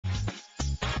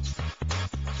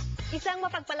Isang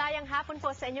mapagpalayang hapon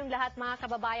po sa inyong lahat mga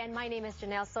kababayan. My name is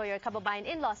Janelle Sawyer, kababayan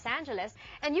in Los Angeles.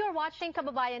 And you're watching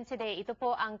Kababayan Today. Ito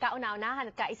po ang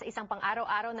kauna-unahan at kaisa-isang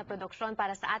pang-araw-araw na produksyon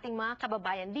para sa ating mga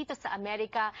kababayan dito sa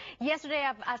Amerika. Yesterday,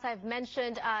 as I've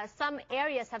mentioned, some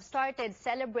areas have started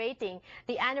celebrating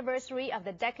the anniversary of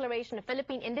the Declaration of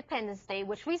Philippine Independence Day,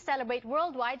 which we celebrate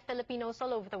worldwide, Filipinos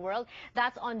all over the world.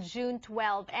 That's on June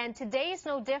 12. And today is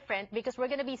no different because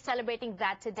we're going to be celebrating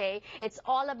that today. It's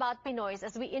all about Pinoys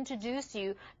as we introduce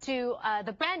you to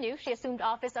the brand new, she assumed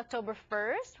office October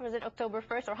 1st. Was it October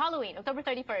 1st or Halloween? October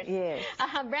 31st. Yes.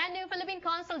 Brand new Philippine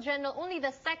Consul General, only the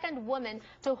second woman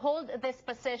to hold this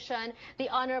position,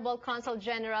 the Honorable Consul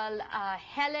General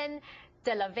Hellen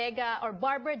De La Vega, or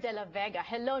Barber-De La Vega.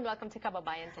 Hello and welcome to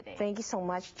Kababayan Today. Thank you so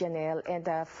much, Janelle. And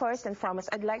first and foremost,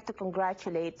 I'd like to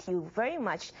congratulate you very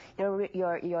much. Your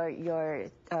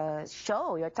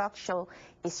talk show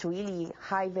is really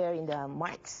high there in the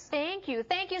marks. Thank you.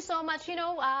 Thank you so much. You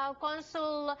know,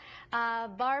 Consul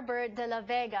Barber-De La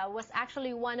Vega was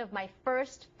actually one of my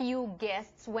first few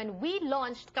guests when we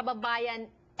launched Kababayan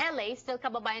LA, still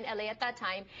Kababayan LA at that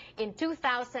time, in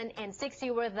 2006.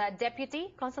 You were the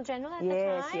Deputy Consul General at the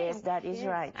time? Yes, that is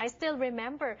right. I still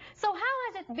remember. So how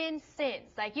has it been since?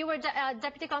 Like, you were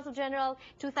Deputy Consul General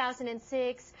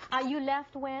 2006. You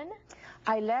left when?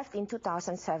 I left in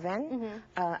 2007.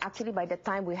 Actually, by the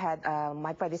time we had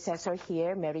my predecessor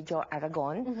here, Mary Jo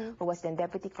Aragon, who was then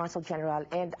Deputy Consul General,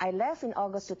 and I left in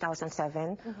August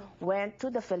 2007, went to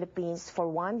the Philippines for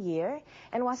 1 year,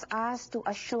 and was asked to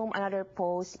assume another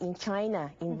post in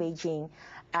China, in Beijing,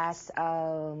 as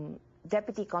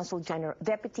Deputy Consul General,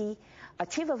 Deputy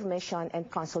Chief of Mission and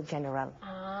Consul General.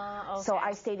 Okay. So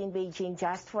I stayed in Beijing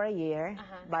just for a year,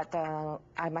 but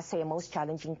I must say a most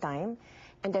challenging time.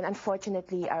 And then,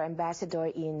 unfortunately, our ambassador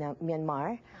in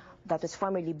Myanmar, that was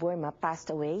formerly Burma, passed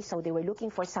away. So they were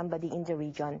looking for somebody in the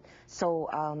region. So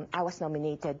I was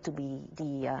nominated to be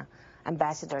the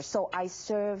ambassador. So I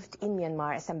served in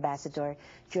Myanmar as ambassador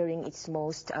during its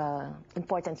most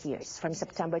important years, from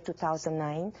September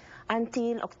 2009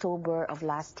 until October of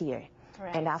last year.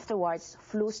 Right. And afterwards,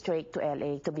 flew straight to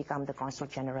LA to become the Consul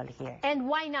General here. And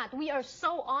why not? We are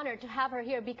so honored to have her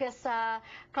here because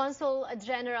Consul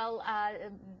General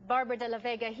Barber-De La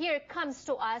Vega here comes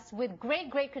to us with great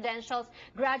credentials,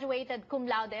 graduated cum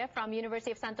laude from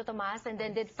University of Santo Tomas, and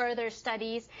then did further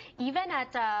studies, even at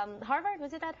Harvard.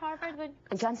 Was it at Harvard?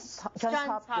 Johns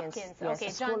Hopkins. Yes, Okay,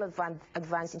 School of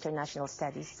Advanced International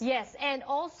Studies. Yes, and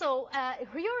also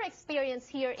your experience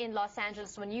here in Los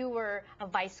Angeles when you were a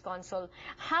vice consul,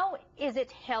 how is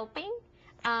it helping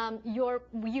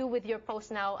you with your post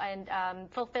now and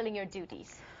fulfilling your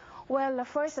duties? Well,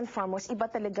 first and foremost, iba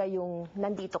talaga yung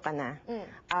nandito ka na.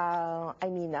 I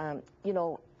mean, you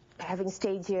know, having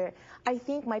stayed here, I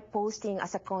think my posting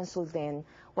as a consul then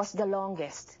was the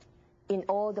longest in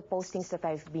all the postings that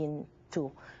I've been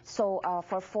to. So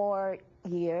for 4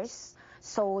 years,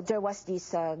 so there was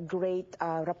this great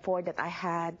rapport that I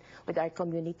had with our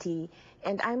community.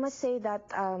 And I must say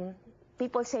that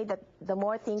people say that the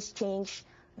more things change,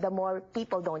 the more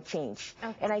people don't change.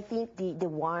 Okay. And I think the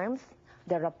warmth,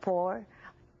 the rapport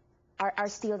are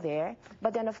still there.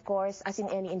 But then, of course, as in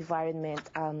any environment,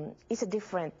 it's a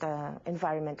different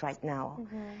environment right now.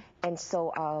 And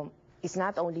so it's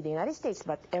not only the United States,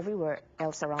 but everywhere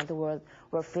else around the world,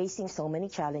 we're facing so many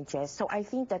challenges. So I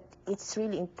think that it's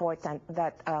really important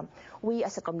that we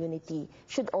as a community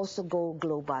should also go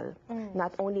global,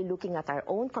 not only looking at our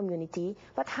own community,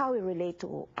 but how we relate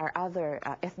to our other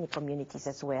ethnic communities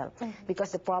as well.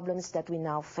 Because the problems that we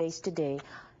now face today,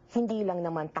 hindi lang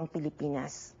naman pang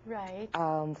Pilipinas. Right.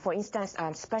 For instance,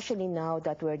 especially now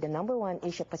that we're the #1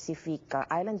 Asia-Pacific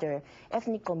Islander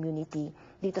ethnic community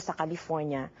dito sa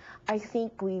California, I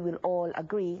think we will all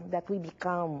agree that we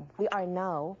are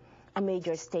now a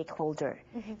major stakeholder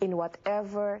in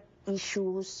whatever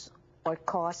issues or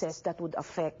causes that would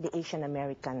affect the Asian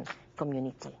American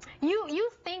community.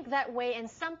 You think that way, and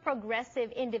some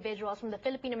progressive individuals from the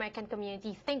Philippine American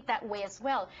community think that way as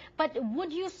well. But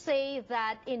would you say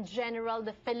that in general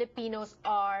the Filipinos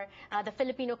are, the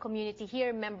Filipino community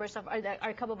here, members of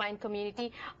our Kababayan community,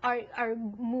 are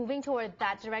moving toward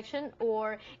that direction?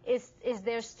 Or is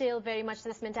there still very much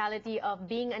this mentality of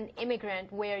being an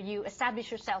immigrant where you establish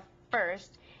yourself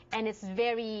first and it's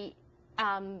very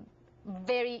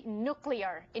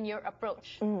nuclear in your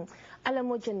approach?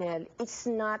 Alam mo, Janelle, it's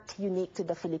not unique to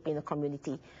the Filipino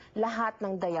community. Lahat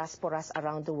ng diasporas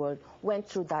around the world went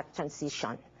through that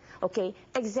transition. Okay?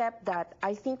 Except that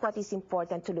I think what is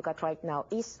important to look at right now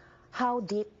is how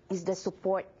deep is the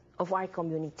support of our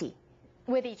community.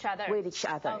 With each other? With each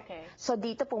other. Okay. So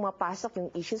dito pumapasok yung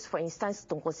issues, for instance,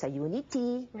 tungkol sa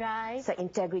unity, Right. sa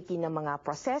integrity ng mga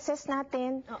processes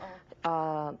natin,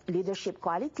 leadership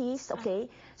qualities, okay?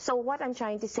 So what I'm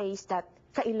trying to say is that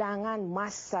kailangan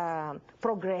mas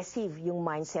progressive yung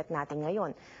mindset natin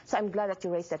ngayon. So I'm glad that you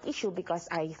raised that issue because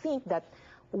I think that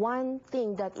one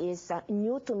thing that is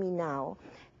new to me now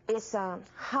is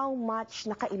how much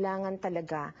na kailangan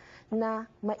talaga na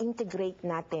ma-integrate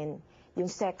natin yung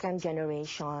second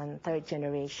generation, third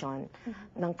generation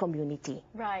ng community.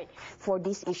 Right. For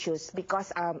these issues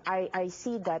because I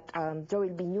see that there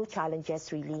will be new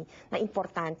challenges really na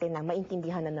importante na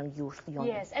maintindihan na ng youth yun.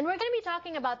 Yes, and we're going to be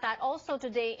talking about that also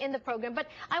today in the program.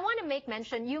 But I want to make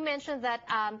mention, you mentioned that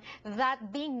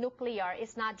that being nuclear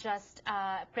is not just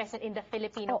present in the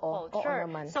Filipino culture.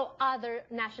 So other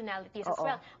nationalities as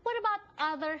well. What about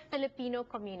other Filipino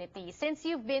communities? Since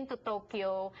you've been to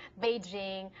Tokyo,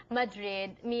 Beijing, Madrid,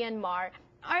 Myanmar,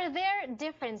 are there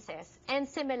differences and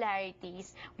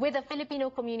similarities with the Filipino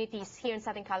communities here in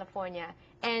Southern California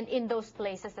and in those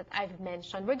places that I've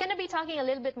mentioned? We're going to be talking a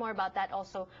little bit more about that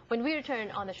also when we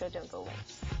return on the show. Don't go away.